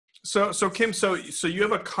So Kim, so you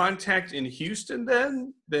have a contact in Houston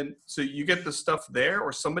then so you get the stuff there,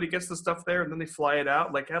 or somebody gets the stuff there and then they fly it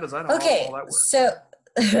out? Like, how does that all Okay, that work? so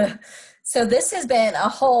so this has been a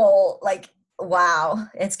whole like wow,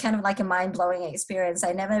 it's kind of like a mind-blowing experience.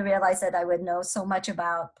 I never realized that I would know so much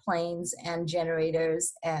about planes and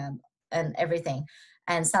generators and everything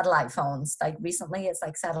and satellite phones. Like recently it's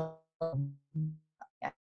like satellite,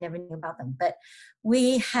 I never knew about them. But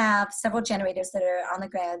we have several generators that are on the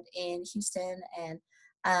ground in Houston, and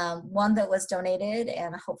one that was donated,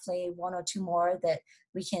 and hopefully one or two more that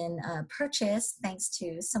we can purchase thanks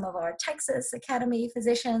to some of our Texas Academy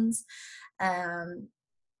physicians. Um,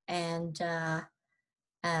 and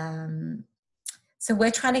um, so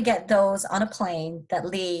we're trying to get those on a plane that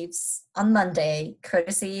leaves on Monday,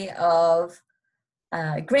 courtesy of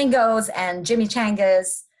Gringos and Jimmy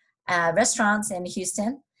Changa's restaurants in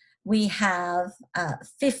Houston. We have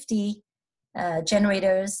 50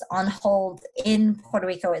 generators on hold in Puerto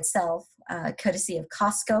Rico itself, courtesy of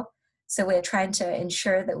Costco. So we're trying to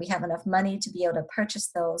ensure that we have enough money to be able to purchase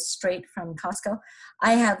those straight from Costco.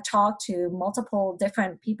 I have talked to multiple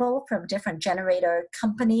different people from different generator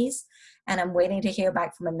companies, and I'm waiting to hear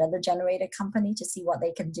back from another generator company to see what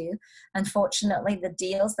they can do. Unfortunately, the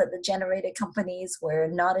deals that the generator companies were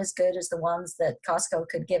not as good as the ones that Costco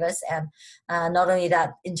could give us. And not only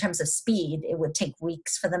that, in terms of speed, it would take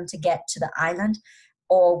weeks for them to get to the island,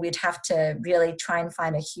 or we'd have to really try and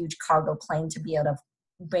find a huge cargo plane to be able to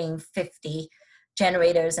bring 50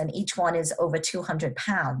 generators, and each one is over 200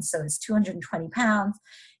 pounds. So it's 220 pounds.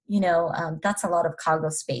 That's a lot of cargo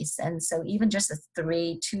space. And so even just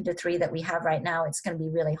the 2 to 3 that we have right now, it's going to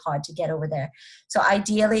be really hard to get over there. So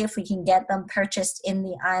ideally, if we can get them purchased in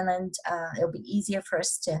the island, it'll be easier for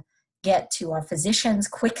us to get to our physicians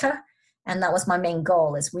quicker. And that was my main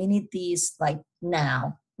goal, is we need these like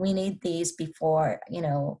now. We need these before,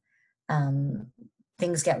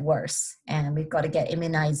 things get worse. And we've got to get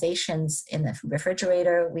immunizations in the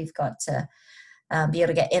refrigerator. We've got to be able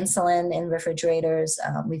to get insulin in refrigerators.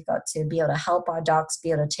 We've got to be able to help our docs be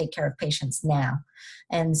able to take care of patients now.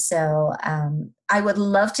 And so I would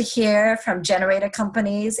love to hear from generator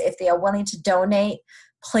companies. If they are willing to donate,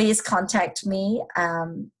 please contact me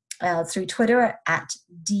through Twitter at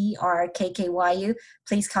DRKKYU.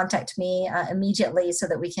 Please contact me immediately so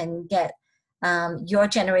that we can get your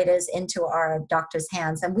generators into our doctors'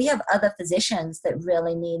 hands. And we have other physicians that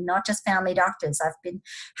really need, not just family doctors. I've been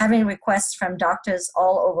having requests from doctors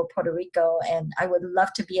all over Puerto Rico, and I would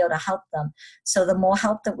love to be able to help them. So the more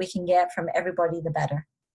help that we can get from everybody, the better.